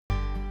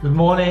Good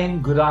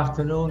morning, good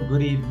afternoon,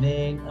 good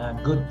evening,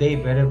 and good day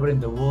wherever in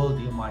the world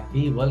you might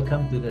be.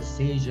 Welcome to the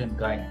Sage and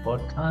Guide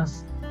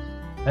podcast.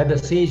 At the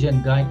Sage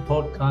and Guide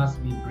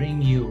podcast, we bring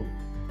you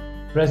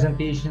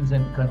presentations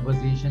and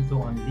conversations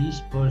to unleash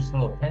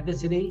personal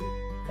authenticity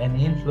and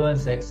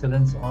influence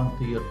excellence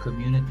onto your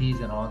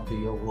communities and onto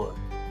your world.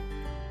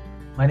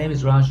 My name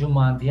is Raju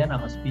Mandian.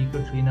 I'm a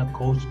speaker, trainer,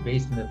 coach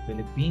based in the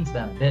Philippines.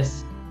 And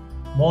this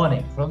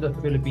morning from the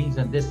Philippines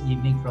and this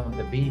evening from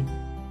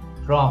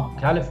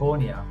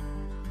California,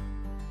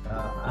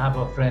 I have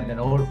a friend, an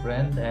old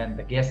friend, and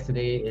the guest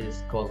today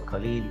is called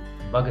Kahlil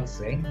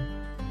Bagatsingh.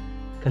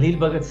 Kahlil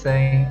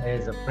Bagatsingh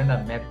is a friend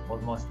I met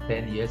almost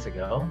 10 years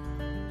ago.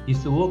 He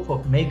used to work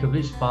for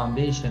Make-A-Wish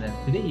Foundation, and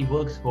today he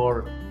works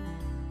for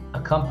a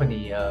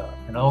company,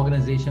 an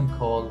organization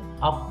called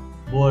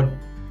Upward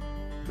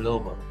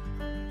Global.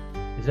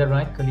 Is that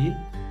right, Kahlil?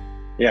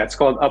 Yeah, it's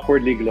called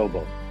Upwardly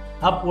Global.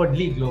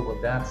 Upwardly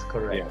Global, that's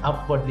correct. Yeah.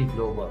 Upwardly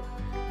Global.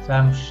 So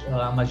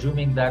I'm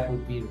assuming that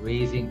would be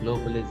raising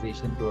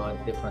globalization to a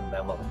different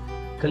level.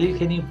 Kahlil,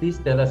 can you please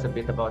tell us a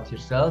bit about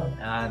yourself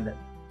and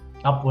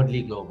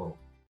Upwardly Global?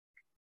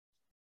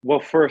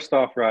 Well, first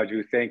off,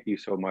 Raju, thank you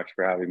so much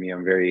for having me.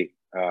 I'm very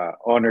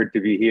honored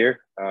to be here.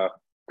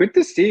 Good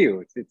to see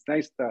you. It's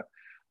nice to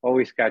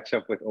always catch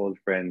up with old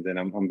friends, and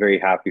I'm very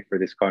happy for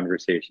this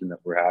conversation that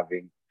we're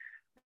having.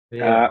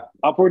 Yeah.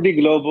 Upwardly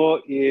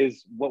Global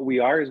is what we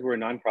are. Is we're a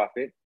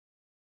nonprofit.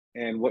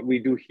 And what we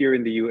do here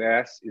in the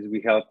US is we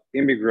help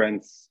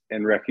immigrants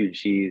and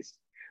refugees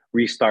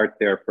restart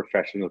their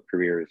professional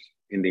careers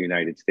in the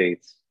United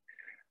States.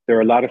 There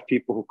are a lot of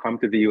people who come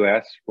to the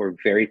US who are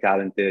very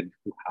talented,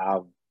 who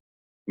have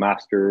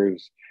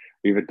masters,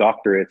 even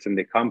doctorates, and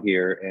they come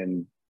here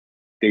and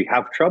they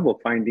have trouble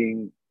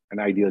finding an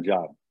ideal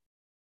job.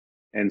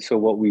 And so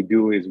what we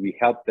do is we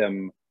help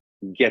them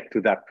get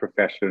to that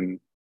profession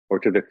or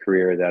to the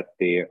career that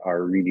they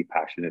are really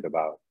passionate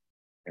about.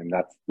 And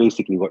that's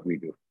basically what we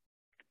do.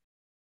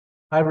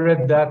 I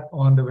read that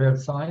on the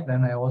website,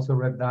 and I also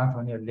read that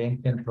on your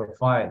LinkedIn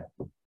profile.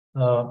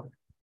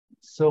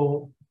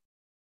 So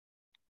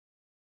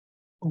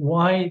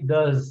why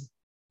does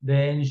the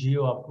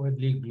NGO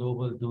Upwardly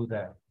Global do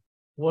that?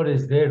 What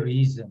is their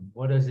reason?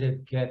 What does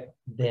it get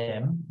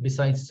them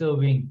besides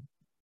serving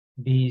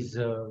these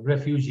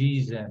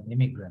refugees and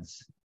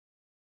immigrants?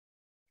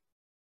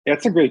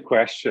 That's a great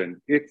question.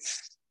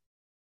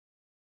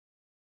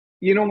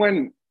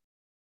 When,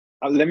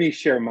 let me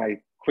share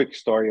my quick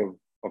story of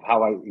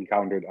how I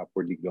encountered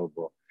Upwardly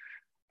Global.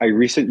 I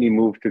recently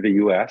moved to the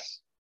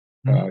US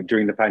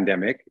during the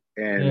pandemic,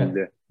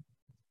 and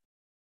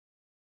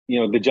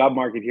the job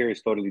market here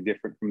is totally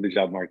different from the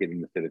job market in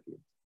the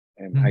Philippines.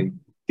 And I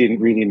didn't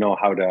really know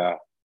how to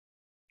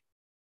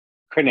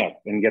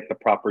connect and get the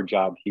proper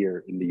job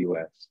here in the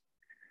US.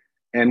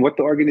 And what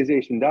the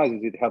organization does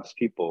is it helps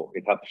people.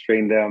 It helps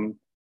train them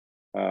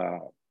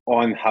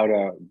on how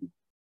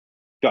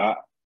to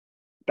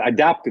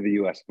adapt to the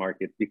US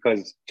market,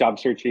 because job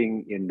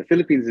searching in the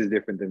Philippines is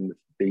different than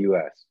the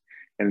US.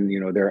 And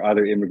there are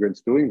other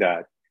immigrants doing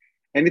that.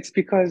 And it's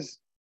because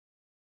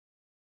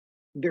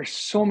there's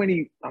so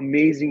many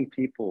amazing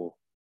people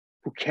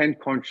who can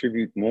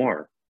contribute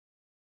more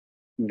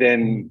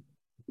than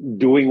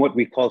doing what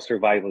we call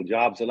survival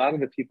jobs. A lot of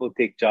the people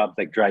take jobs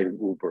like driving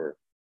Uber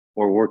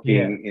or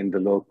working in the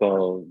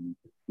local,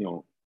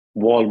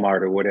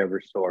 Walmart or whatever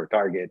store,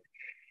 Target,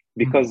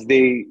 because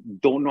they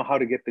don't know how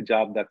to get the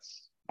job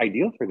that's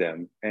ideal for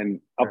them. And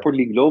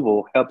Upwardly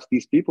Global helps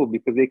these people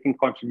because they can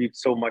contribute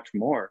so much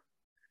more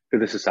to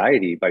the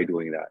society by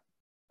doing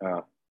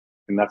that.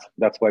 And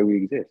that's why we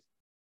exist.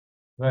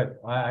 Right.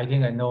 I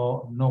think I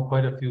know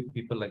quite a few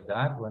people like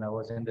that. When I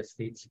was in the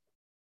States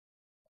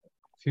a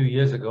few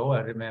years ago,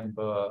 I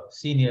remember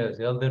seniors,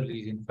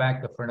 elderly. In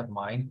fact, a friend of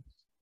mine,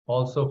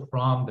 also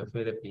from the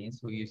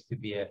Philippines, who used to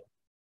be a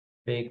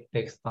big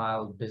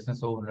textile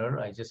business owner.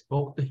 I just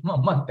spoke to him a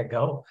month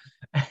ago,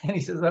 and he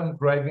says, I'm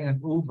driving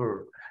an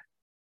Uber.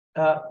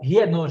 He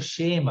had no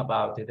shame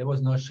about it. There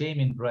was no shame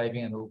in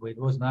driving an Uber. It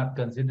was not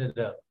considered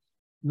a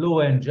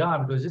low-end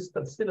job. It was just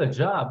still a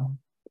job.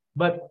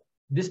 But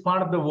this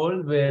part of the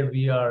world where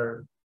we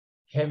are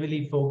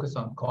heavily focused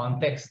on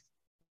context,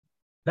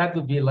 that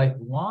would be like,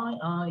 why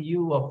are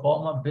you, a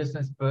former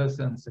business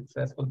person,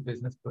 successful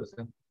business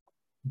person,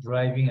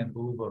 driving an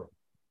Uber?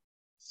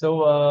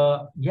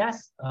 So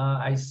yes,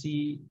 I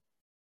see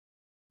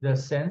the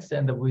sense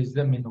and the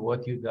wisdom in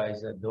what you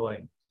guys are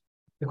doing.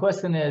 The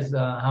question is,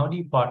 how do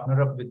you partner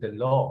up with the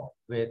law,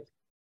 with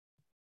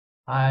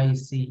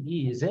ICE,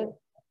 is it?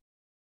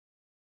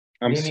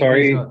 I'm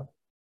sorry.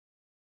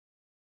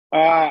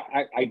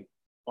 I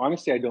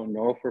honestly, I don't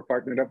know if we're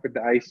partnered up with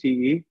the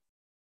ICE.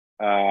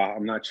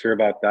 I'm not sure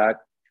about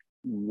that.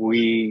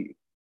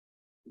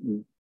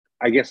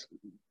 I guess,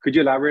 could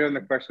you elaborate on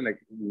the question?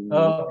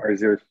 Or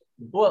is there...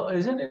 Well,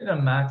 isn't it a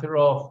matter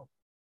of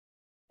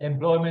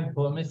employment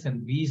permits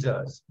and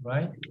visas,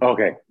 right?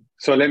 Okay,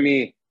 so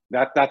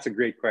that's a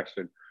great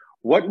question.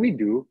 What we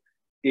do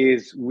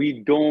is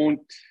we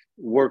don't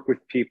work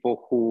with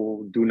people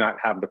who do not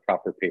have the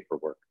proper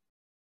paperwork.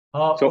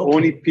 Oh, So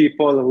only okay.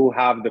 people who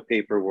have the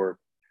paperwork,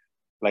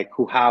 like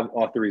who have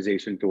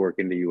authorization to work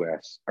in the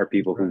US, are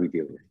people who Right. we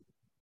deal with.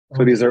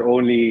 So these are Okay.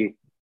 only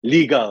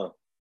legal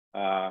uh,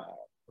 Right,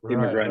 right.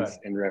 immigrants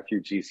and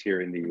refugees here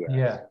in the US.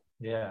 Yeah,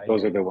 yeah,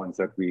 Those yeah, are the yeah. ones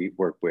that we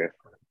work with.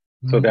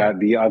 So Hmm. that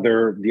the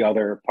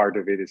other part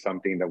of it is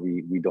something that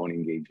we don't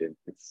engage in.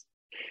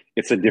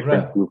 It's a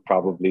different Right. group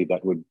probably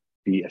that would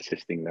be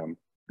assisting them.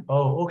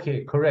 Oh,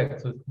 okay,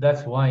 correct. So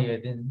that's why I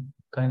didn't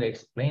kind of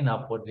explain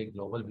upwardly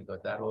global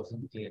because that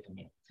wasn't clear to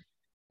me.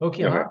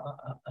 Okay, Okay.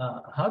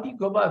 how do you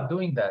go about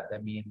doing that? I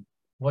mean,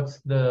 what's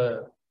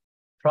the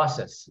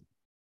process?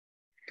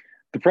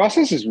 The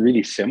process is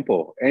really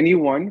simple.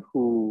 Anyone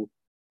who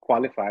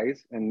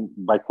qualifies, and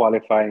by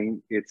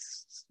qualifying,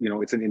 it's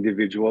an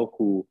individual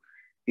who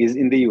is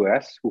in the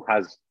US, who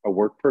has a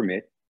work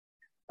permit,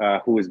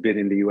 who has been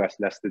in the US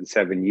less than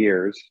 7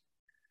 years,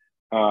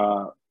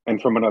 uh, and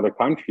from another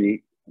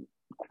country,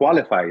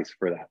 qualifies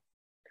for that.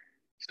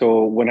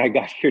 So when I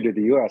got here to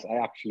the US, I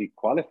actually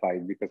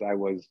qualified because I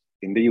was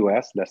in the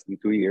US less than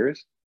 2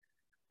 years.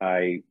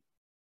 I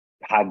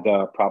had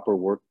the proper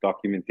work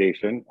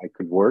documentation. I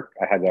could work.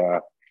 I had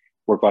a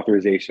work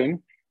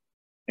authorization.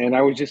 And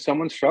I was just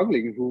someone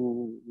struggling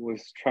who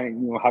was trying,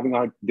 having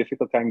a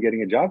difficult time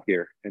getting a job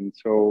here. And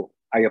so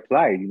I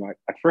applied.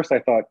 At first I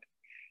thought,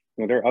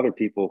 there are other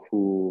people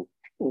who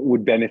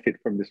would benefit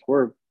from this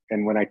work.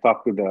 And when I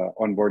talked to the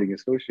onboarding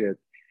associate,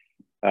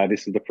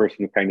 this is the person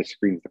who kind of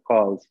screens the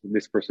calls.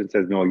 This person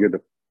says, "No, you're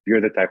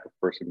the type of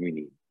person we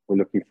need. We're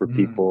looking for Mm.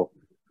 people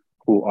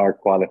who are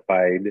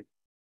qualified,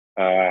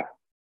 uh,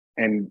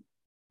 and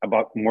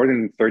about more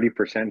than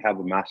 30% have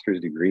a master's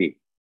degree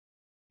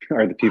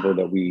are the people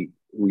that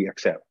we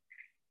accept."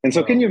 And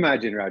so, can you Well,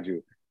 imagine, Raju?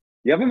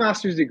 You have a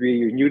master's degree,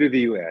 you're new to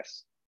the US,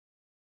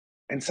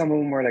 and some of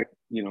them are like,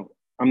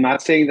 I'm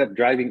not saying that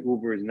driving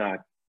Uber is not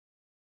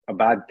a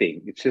bad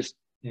thing. It's just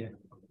yeah.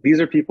 these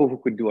are people who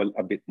could do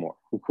a bit more,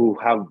 who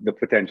have the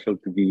potential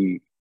to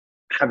be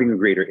having a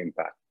greater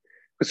impact.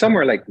 Because some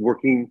are like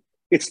working,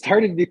 it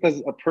started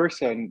because a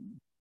person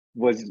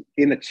was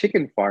in a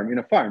chicken farm, in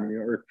a farm,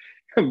 or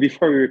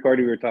before we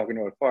recorded, we were talking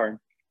about a farm.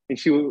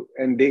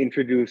 And they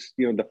introduced,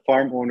 the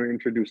farm owner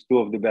introduced two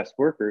of the best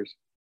workers,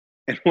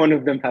 and one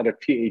of them had a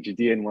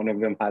PhD and one of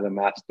them had a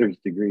master's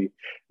degree.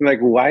 I'm like,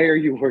 why are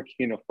you working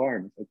in a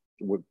farm?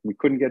 We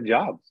couldn't get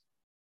jobs.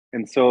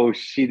 And so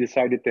she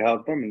decided to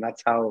help them, and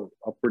that's how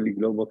Upwardly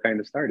Global kind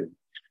of started.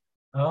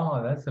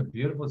 Oh, that's a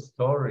beautiful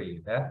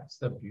story.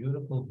 That's a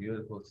beautiful,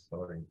 beautiful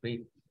story.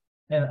 Great.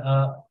 And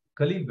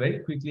Khalid, very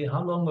quickly,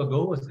 how long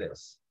ago was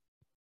this?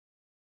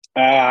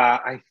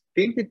 I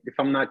think if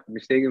I'm not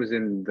mistaken,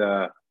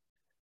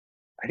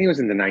 I think it was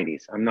in the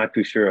 90s. I'm not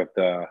too sure of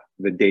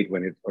the date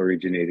when it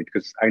originated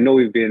because I know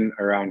we've been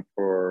around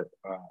for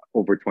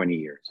over 20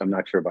 years. I'm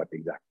not sure about the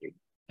exact date.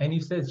 And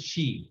you said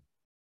she,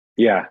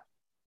 Yeah,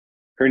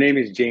 her name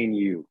is Jane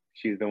Yu.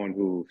 She's the one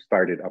who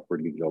started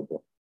Upwardly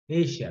Global.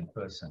 Asian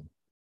person.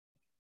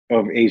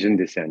 Of Asian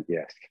descent,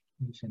 yes.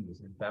 Asian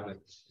descent,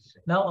 fabulous.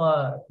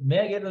 Now, may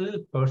I get a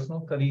little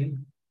personal, Khalid?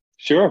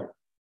 Sure.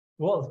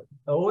 Well,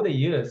 over the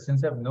years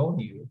since I've known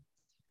you,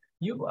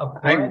 you I'm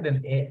acquired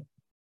an a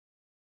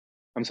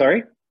I'm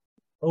sorry?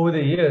 over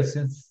the years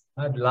since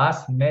I'd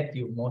last met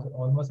you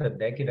almost a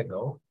decade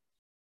ago,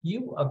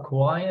 you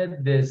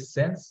acquired this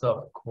sense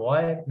of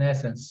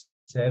quietness and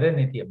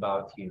serenity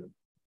about you.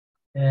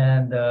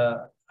 And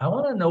I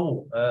want to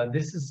know,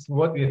 this is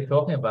what we're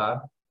talking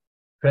about,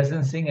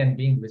 presencing and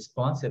being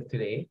responsive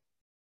today.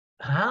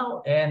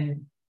 How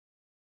and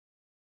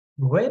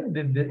when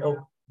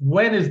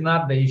is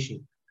not the issue?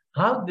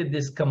 How did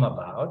this come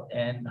about,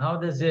 and how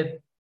does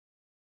it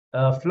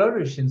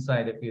flourish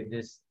inside of you?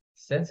 This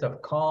sense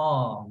of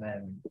calm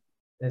and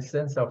this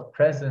sense of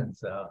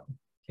presence.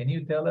 Can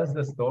you tell us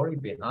the story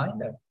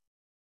behind that?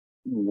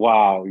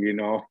 Wow,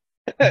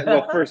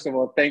 well, first of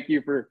all, thank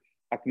you for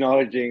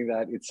acknowledging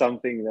that it's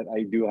something that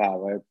I do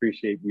have. I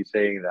appreciate you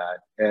saying that.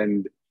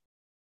 And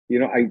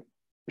I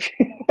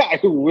I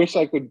wish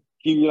I could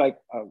give you like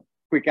a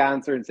quick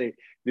answer and say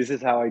this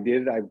is how I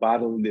did it. I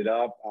bottled it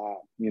up.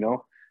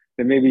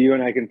 Then maybe you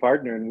and I can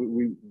partner,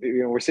 and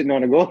we're sitting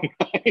on a gold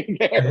mine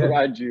there, Yeah.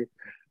 Raju.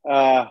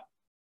 Uh,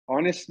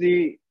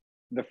 Honestly,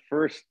 the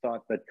first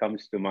thought that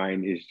comes to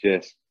mind is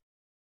just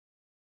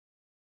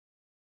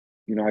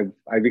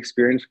I've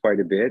experienced quite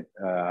a bit,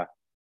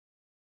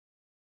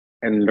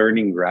 and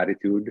learning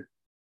gratitude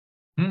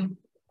Hmm?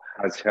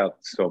 has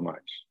helped so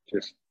much.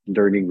 Just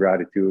learning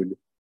gratitude,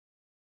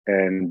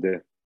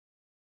 and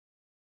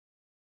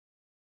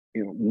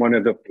one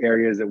of the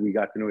areas that we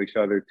got to know each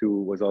other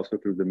too was also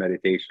through the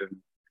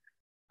meditation,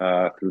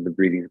 through the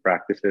breathing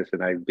practices,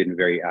 and I've been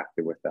very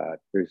active with that.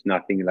 There's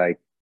nothing like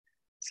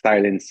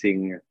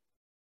silencing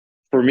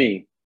for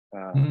me.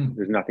 Hmm.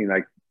 There's nothing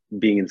like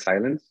being in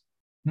silence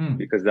Hmm.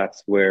 because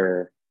that's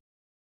where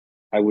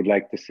I would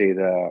like to say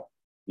the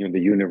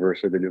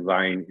universe or the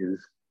divine is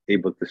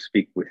able to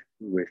speak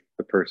with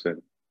the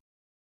person.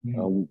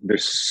 Hmm.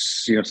 There's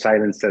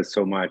silence says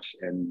so much,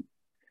 and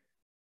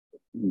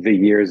the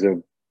years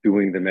of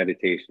doing the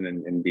meditation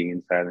and being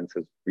in silence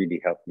has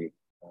really helped me.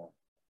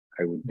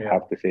 I would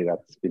have to say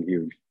that's been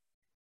huge.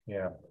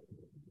 Yeah.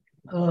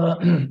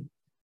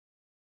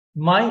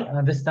 My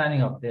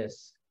understanding of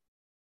this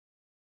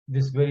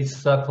very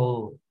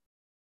subtle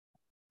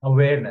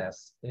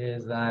awareness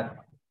is that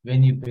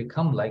when you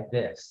become like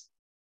this,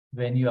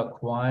 when you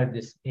acquire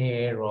this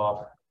air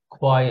of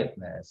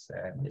quietness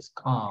and this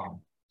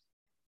calm,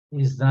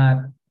 is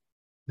that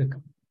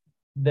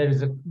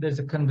there's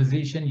a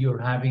conversation you're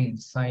having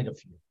inside of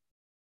you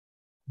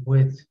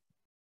with,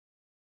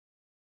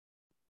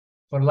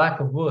 for lack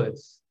of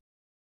words,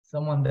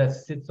 someone that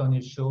sits on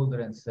your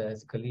shoulder and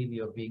says, Kahlil,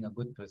 you're being a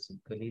good person.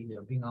 Kahlil,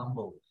 you're being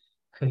humble.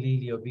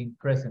 Kahlil, you're being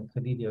present.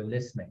 Kahlil, you're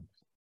listening.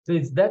 So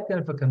it's that kind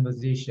of a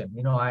conversation.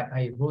 You know,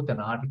 I wrote an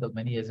article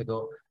many years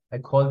ago. I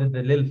called it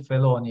the little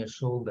fellow on your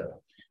shoulder.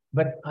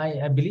 But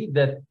I believe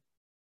that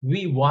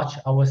we watch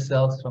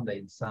ourselves from the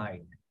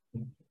inside.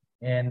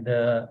 And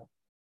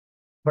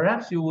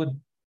perhaps you would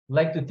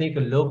like to take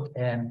a look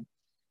and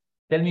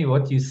tell me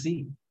what you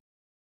see.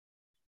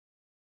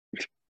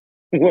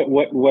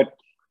 What?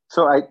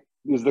 So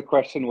is the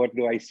question, what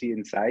do I see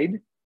inside?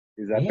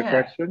 Is that the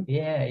question?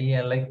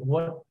 Yeah. Like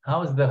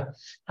how's the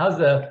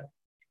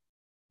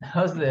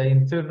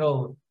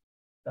internal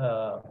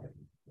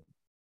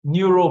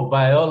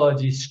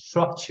neurobiology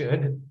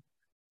structured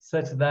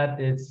such that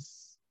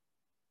it's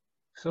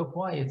so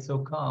quiet, so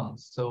calm,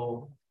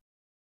 so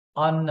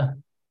unfestered,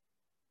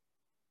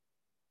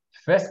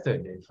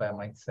 if I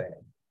might say.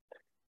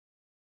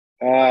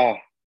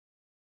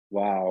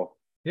 Wow.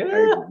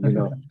 Yeah.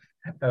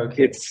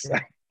 Okay. It's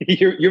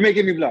you're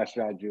making me blush,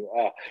 Raju.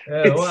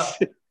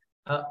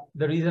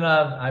 The reason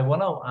I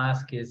want to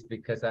ask is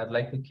because I'd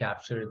like to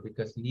capture it,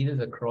 because leaders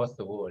across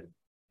the world,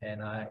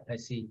 and I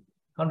see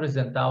hundreds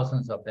and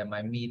thousands of them,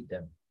 I meet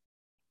them,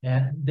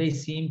 and they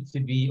seem to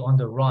be on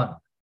the run,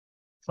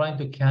 trying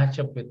to catch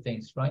up with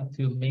things, trying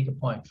to make a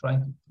point,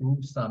 trying to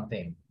prove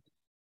something.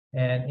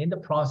 And in the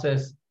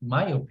process,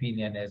 my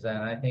opinion is, and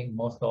I think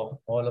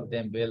all of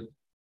them will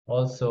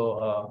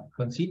also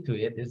concede to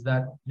it, is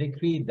that they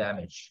create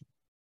damage.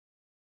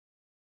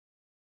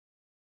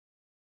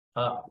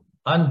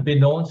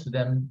 Unbeknownst to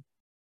them,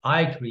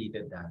 I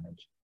created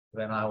damage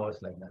when I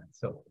was like that.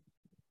 So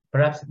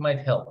perhaps it might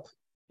help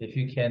if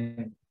you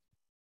can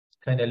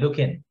kind of look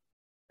in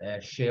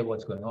and share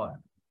what's going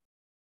on.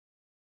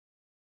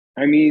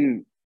 I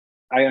mean,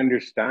 I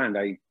understand.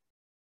 I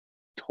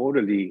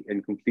totally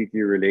and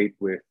completely relate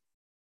with,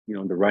 you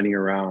know, the running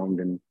around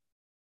and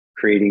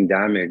creating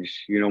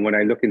damage. You know, when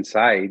I look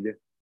inside,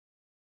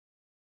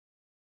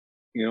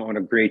 you know, on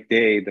a great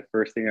day, the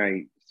first thing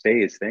I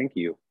say is thank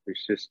you.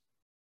 It's just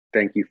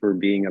thank you for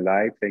being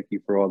alive. Thank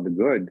you for all the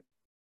good.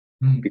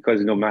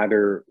 Because no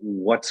matter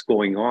what's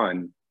going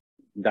on,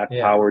 that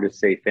power to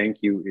say thank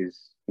you is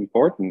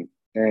important.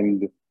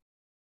 And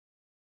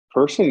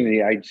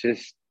personally,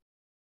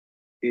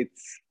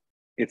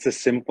 it's as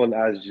simple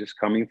as just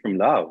coming from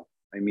love.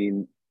 I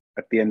mean,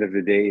 at the end of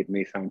the day, it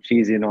may sound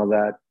cheesy and all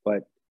that,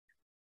 but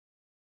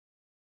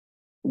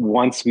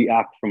once we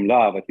act from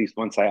love, at least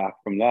once I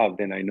act from love,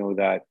 then I know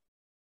that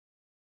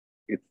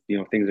it's, you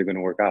know, things are going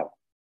to work out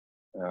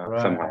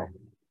somehow.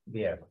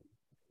 Yeah,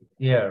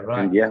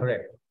 right. And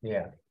correct.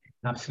 Yeah,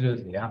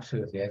 absolutely. I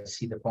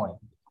see the point.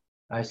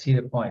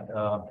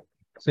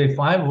 So if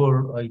I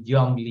were a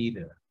young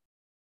leader,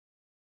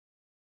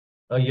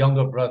 a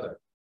younger brother,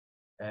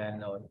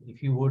 and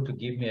if you were to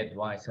give me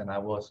advice and I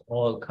was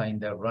all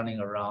kind of running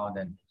around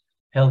and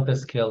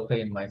helter-skelter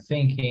in my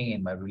thinking,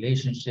 in my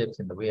relationships,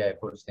 in the way I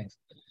approach things,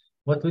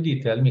 what would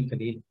you tell me,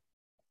 Kahlil?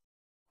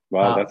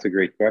 Wow, that's a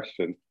great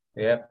question.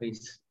 Yeah,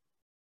 please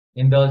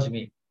indulge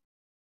me.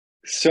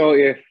 So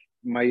if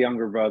my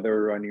younger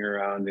brother running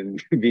around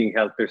and being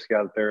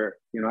helter-skelter,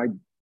 you know,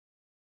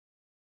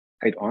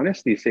 I'd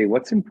honestly say,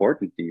 what's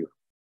important to you?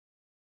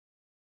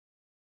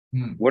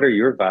 What are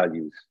your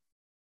values?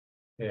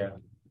 Yeah.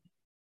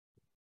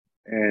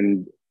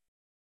 And,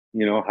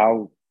 you know,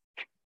 how,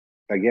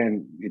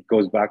 again, it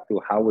goes back to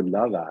how would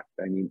love act?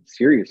 I mean,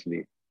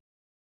 seriously.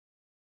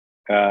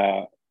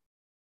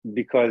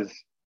 Because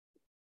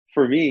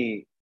for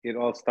me, it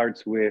all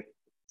starts with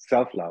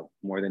self-love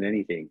more than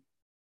anything.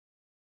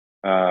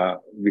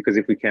 Because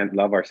if we can't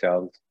love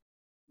ourselves,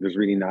 there's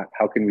really not,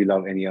 how can we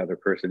love any other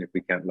person if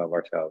we can't love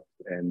ourselves?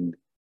 And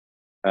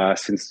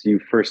since you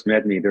first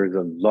met me, there's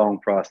a long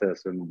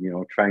process and, you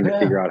know, trying to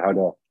figure out how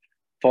to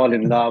fall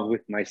in love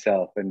with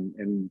myself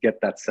and get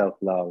that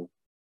self-love.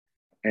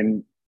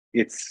 And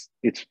it's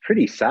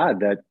pretty sad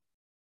that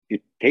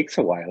it takes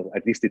a while.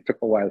 At least it took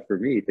a while for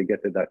me to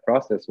get to that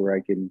process where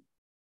I can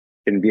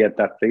be at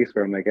that place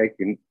where I'm like, I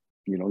can,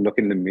 you know, look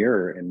in the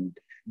mirror and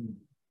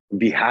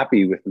be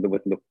happy with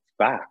what looks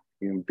back.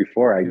 You know,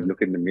 before I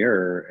look in the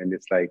mirror and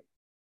it's like,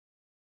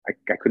 I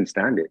couldn't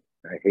stand it.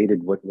 I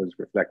hated what was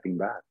reflecting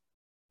back.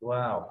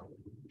 Wow.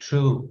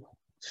 True.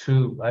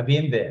 I've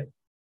been there.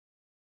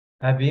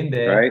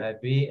 Right?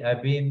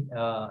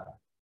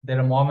 There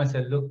are moments I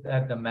looked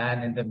at the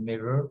man in the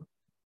mirror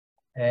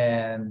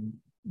and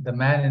the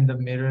man in the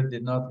mirror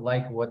did not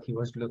like what he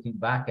was looking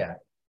back at.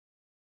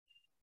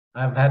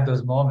 I've had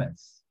those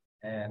moments,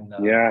 and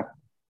Yeah,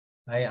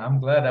 I'm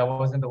glad I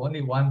wasn't the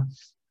only one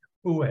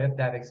who had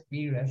that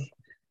experience.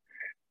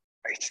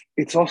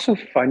 it's also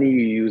funny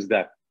you use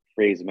that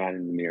phrase, "man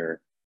in the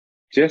mirror."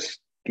 Just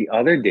the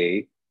other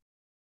day,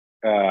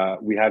 uh,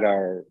 we had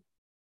our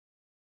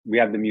we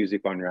had the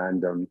music on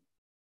random,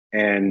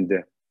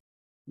 and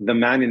 "The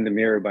Man in the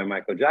Mirror" by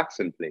Michael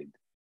Jackson played,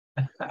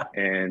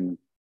 and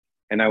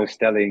I was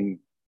telling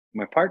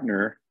my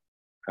partner,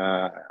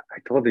 I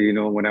told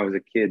her, when I was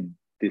a kid,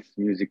 this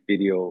music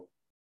video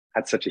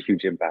had such a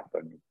huge impact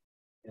on me.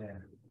 Yeah.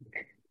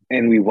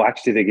 And we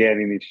watched it again,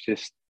 and it's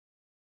just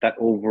that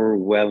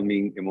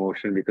overwhelming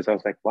emotion because I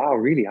was like, wow,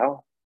 really?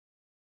 How?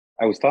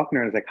 I was talking to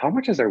her, I was like, how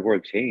much has our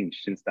world changed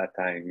since that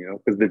time?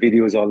 Because the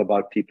video is all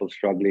about people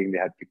struggling. They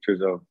had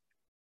pictures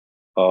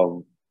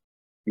of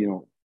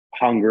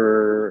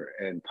hunger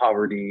and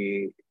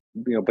poverty,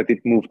 but it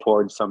moved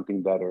towards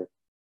something better.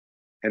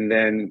 And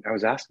then I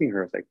was asking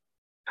her, I was like,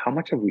 how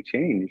much have we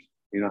changed?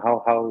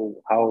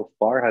 How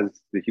far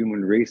has the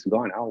human race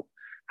gone?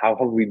 How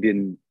have we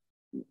been?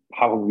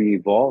 How have we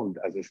evolved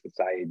as a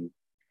society?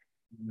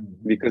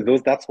 Because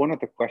that's one of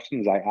the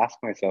questions I ask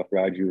myself,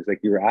 Raju. Is like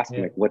you were asking,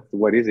 Yeah. like,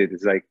 what is it?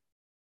 It's like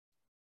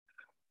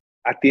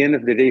at the end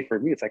of the day, for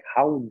me, it's like,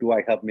 how do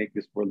I help make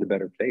this world a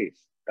better place?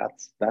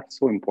 That's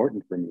so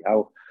important for me.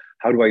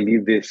 How do I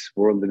leave this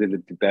world a little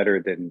bit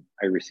better than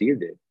I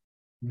received it?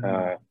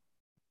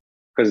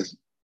 Because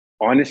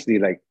honestly,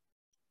 like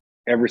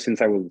ever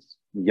since I was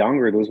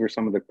younger, those were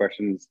some of the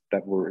questions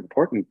that were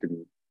important to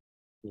me.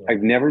 Yeah.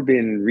 I've never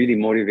been really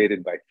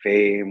motivated by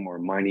fame or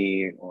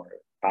money or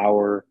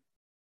power.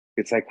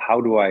 It's like,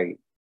 how do I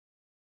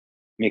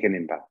make an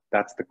impact?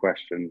 That's the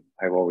question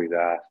I've always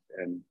asked.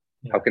 And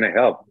how can I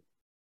help?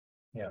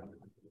 Yeah.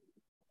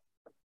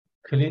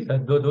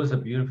 Kahlil, those are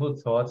beautiful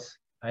thoughts.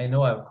 I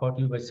know I've caught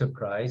you by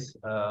surprise.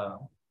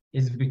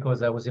 It's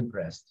because I was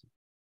impressed.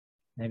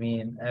 I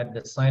mean, at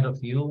the sight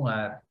of you,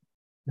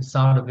 the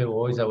sound of your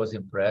voice, I was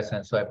impressed.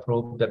 And so I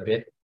probed a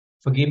bit.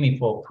 Forgive me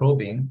for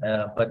probing,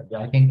 but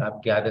I think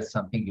I've gathered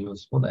something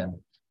useful. And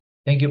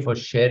thank you for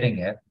sharing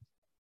it.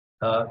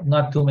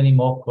 Not too many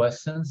more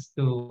questions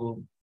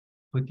to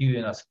put you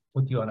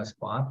on a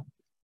spot.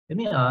 Let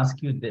me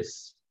ask you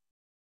this.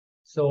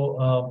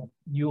 So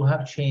you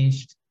have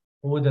changed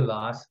over the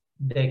last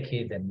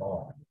decade and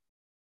more.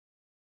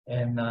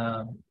 And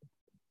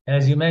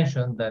as you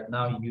mentioned that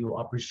now you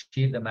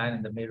appreciate the man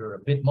in the mirror a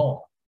bit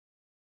more.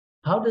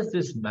 How does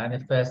this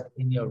manifest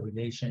in your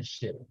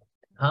relationship?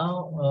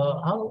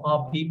 How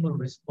are people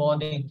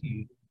responding to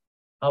you?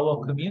 How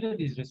are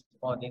communities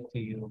responding to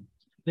you?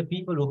 The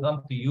people who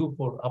come to you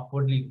for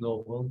Upwardly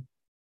Global,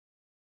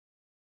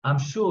 I'm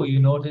sure you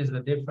notice the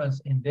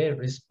difference in their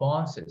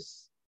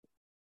responses.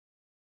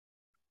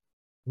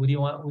 Would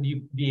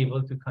you be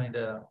able to kind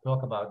of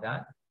talk about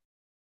that?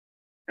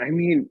 I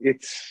mean,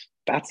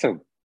 that's a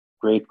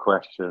great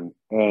question.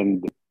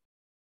 And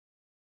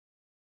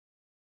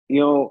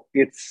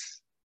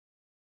it's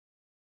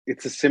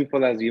as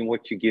simple as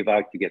what you give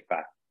out, you get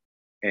back.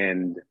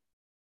 And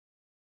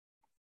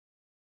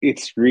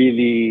it's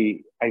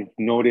really, I've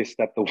noticed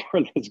that the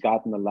world has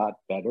gotten a lot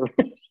better.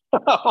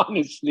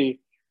 Honestly,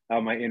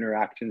 my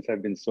interactions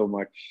have been so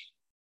much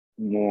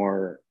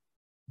more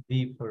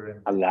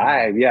Deeper.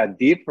 Alive. Yeah,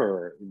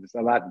 deeper. It's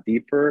a lot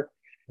deeper.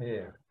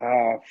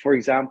 Yeah. For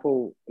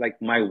example, like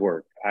my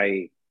work,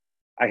 I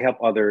help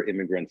other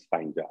immigrants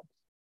find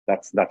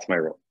jobs. That's my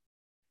role.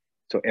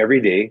 So every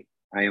day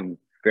I am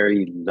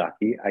very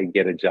lucky. I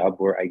get a job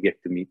where I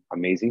get to meet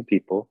amazing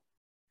people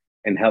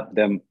and help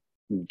them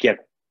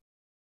get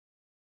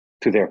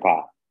to their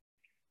path.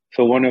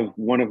 So one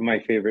of my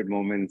favorite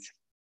moments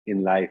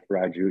in life,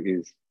 Raju,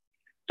 is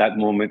that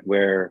moment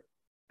where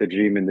the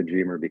dream and the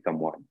dreamer become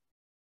one.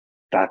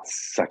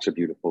 That's such a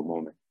beautiful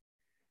moment.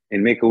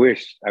 In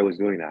Make-A-Wish, I was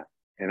doing that.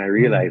 And I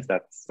realized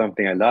that's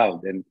something I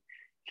loved. And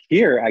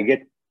here I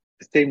get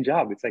the same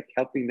job. It's like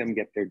helping them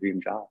get their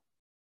dream job.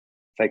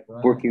 It's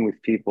like working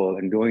with people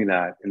and doing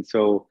that. And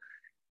so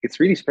it's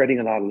really spreading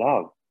a lot of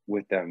love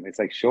with them. It's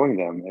like showing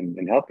them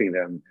and helping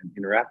them and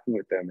interacting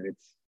with them. And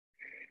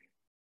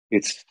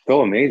it's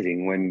so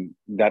amazing when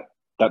that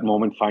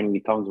moment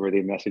finally comes where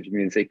they message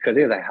me and say,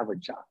 Kahlil, I have a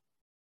job.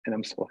 And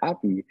I'm so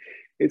happy.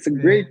 It's a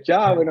great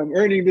job and I'm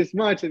earning this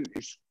much. And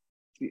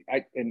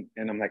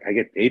I'm like, I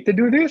get paid to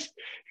do this?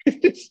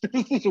 This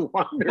is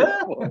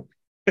wonderful.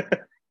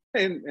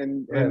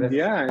 and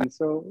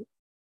so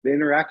the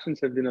interactions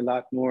have been a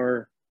lot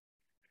more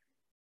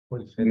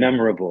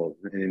memorable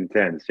and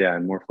intense,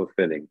 and more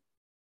fulfilling.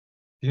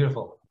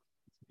 Beautiful.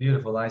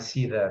 I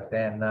see that.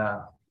 And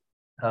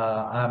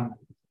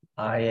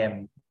I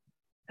am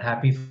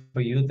happy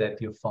for you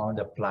that you found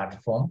a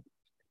platform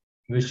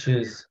which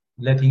is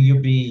letting you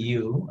be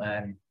you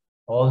and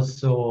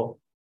also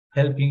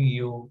helping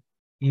you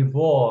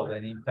evolve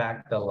and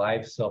impact the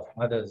lives of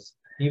others,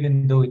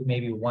 even though it may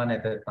be one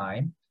at a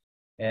time.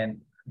 And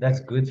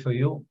that's good for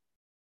you.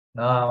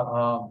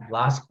 Now,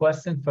 last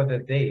question for the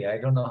day. I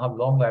don't know how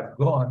long I've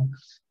gone.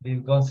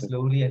 We've gone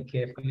slowly and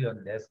carefully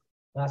on this.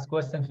 Last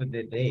question for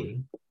the day.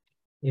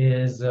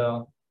 is,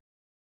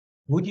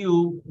 would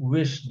you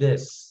wish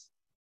this,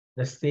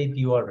 the state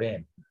you are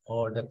in,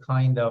 or the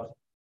kind of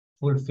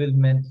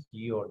fulfillment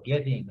you're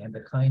getting and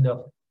the kind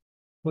of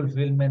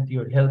fulfillment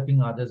you're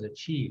helping others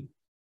achieve,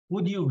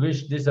 would you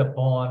wish this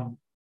upon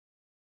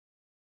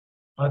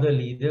other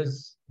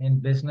leaders in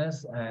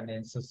business and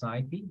in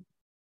society?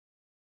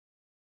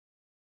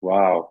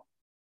 Wow.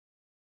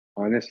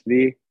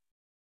 Honestly,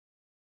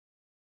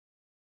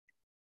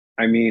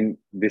 I mean,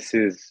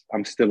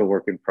 I'm still a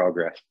work in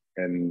progress,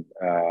 and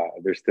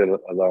there's still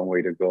a long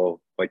way to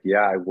go. But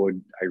yeah, I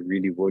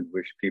really would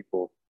wish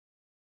people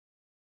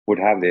would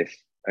have this.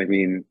 I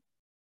mean,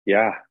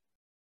 yeah,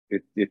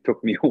 it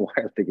took me a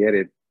while to get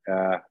it.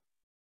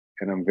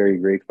 And I'm very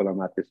grateful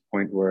I'm at this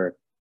point where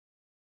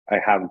I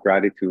have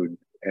gratitude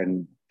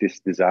and this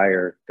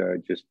desire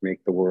to just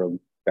make the world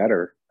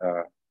better.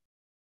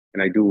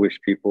 And I do wish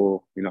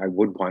people, I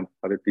would want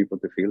other people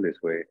to feel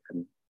this way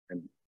and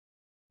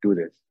do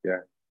this. Yeah.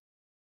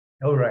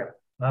 All right.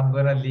 I'm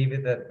going to leave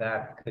it at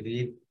that,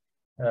 Kahlil.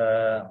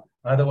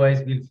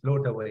 Otherwise, we'll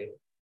float away.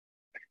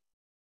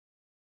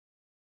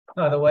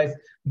 Otherwise,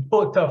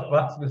 both of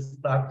us will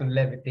start to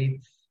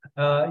levitate.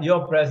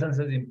 Your presence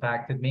has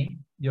impacted me.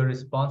 Your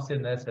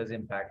responsiveness has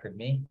impacted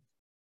me.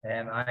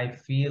 And I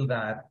feel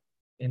that,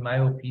 in my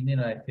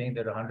opinion, I think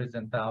there are hundreds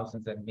and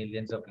thousands and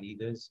millions of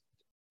leaders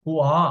who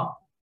are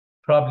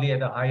probably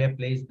at a higher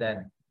place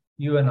than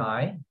you and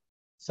I.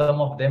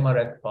 Some of them are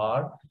at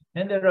par.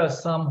 And there are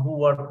some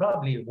who are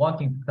probably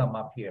wanting to come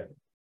up here.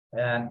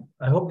 And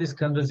I hope this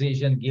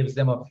conversation gives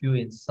them a few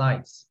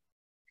insights,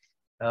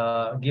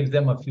 gives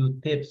them a few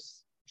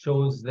tips,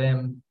 shows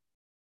them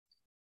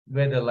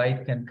where the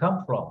light can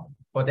come from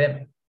for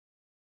them.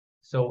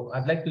 So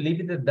I'd like to leave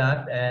it at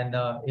that. And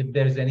if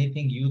there's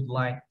anything you'd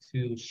like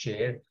to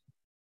share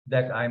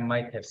that I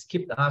might have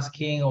skipped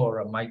asking or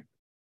I might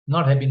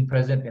not have been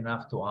present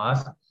enough to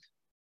ask,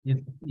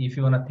 if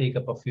you want to take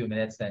up a few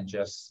minutes and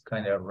just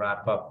kind of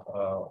wrap up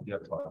your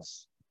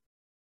thoughts.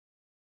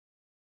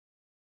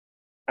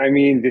 I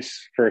mean,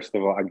 first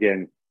of all,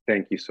 again,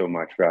 thank you so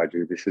much,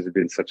 Raju. This has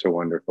been such a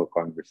wonderful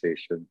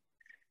conversation.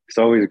 It's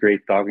always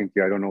great talking to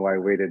you. I don't know why I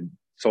waited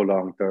so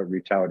long to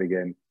reach out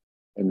again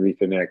and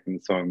reconnect.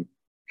 And so I'm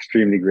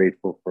extremely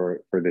grateful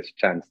for this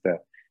chance to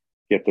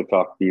get to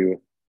talk to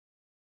you.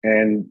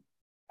 And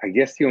I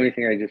guess the only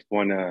thing I just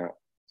want to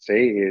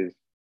say is,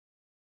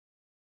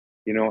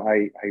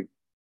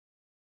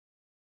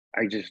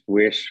 I just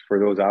wish for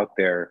those out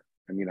there,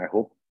 I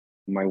hope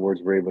my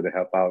words were able to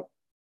help out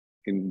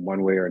in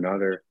one way or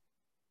another.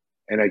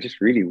 And I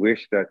just really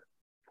wish that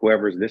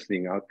whoever's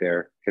listening out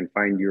there can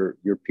find your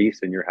peace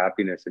and your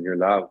happiness and your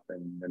love.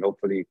 And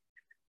hopefully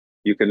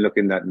you can look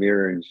in that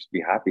mirror and just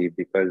be happy,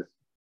 because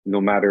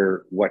no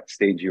matter what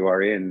stage you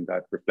are in,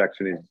 that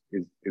reflection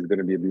is going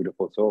to be a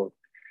beautiful soul.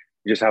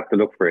 You just have to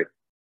look for it.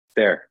 It's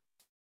there.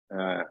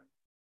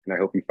 And I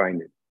hope you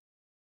find it.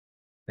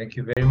 Thank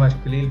you very much,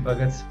 Kahlil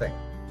Bagatsingh.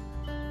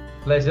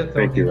 Pleasure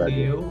talking to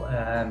you.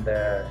 And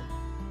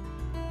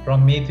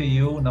from me to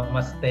you,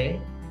 namaste.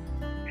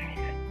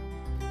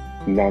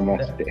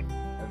 Namaste.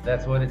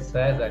 That's what it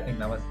says. I think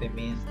namaste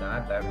means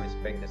that I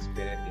respect the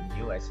spirit in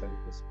you. I salute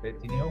the spirit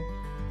in you.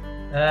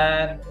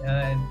 And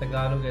in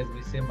Tagalog, as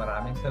we say,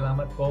 maraming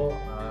salamat po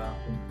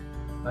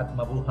at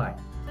mabuhay.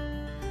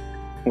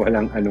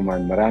 Walang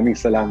anuman. Maraming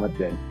salamat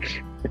din.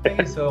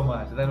 Thank you so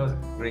much. That was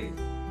great.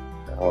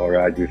 Oh,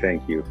 Raju,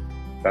 thank you.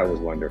 That was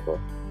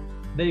wonderful.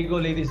 There you go,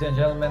 ladies and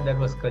gentlemen. That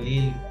was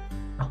Kahlil.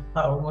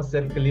 I almost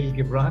said Kahlil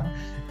Gibran.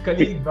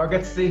 Kahlil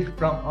Bagatsingh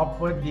from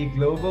Upwardly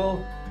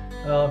Global,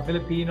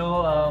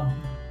 Filipino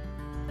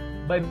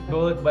by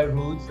birth, by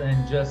roots,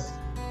 and just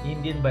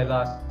Indian by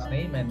last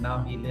name. And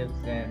now he lives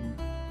in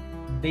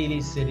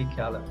Daly City,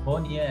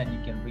 California, and you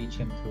can reach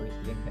him through his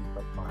LinkedIn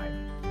profile.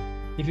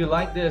 If you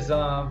like this,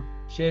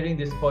 sharing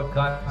this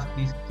podcast,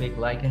 please click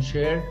like and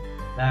share,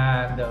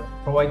 and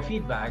provide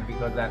feedback,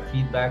 because that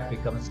feedback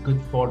becomes good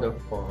fodder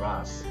for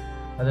us.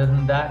 Other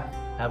than that,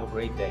 have a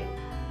great day.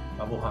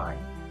 Mabuhay.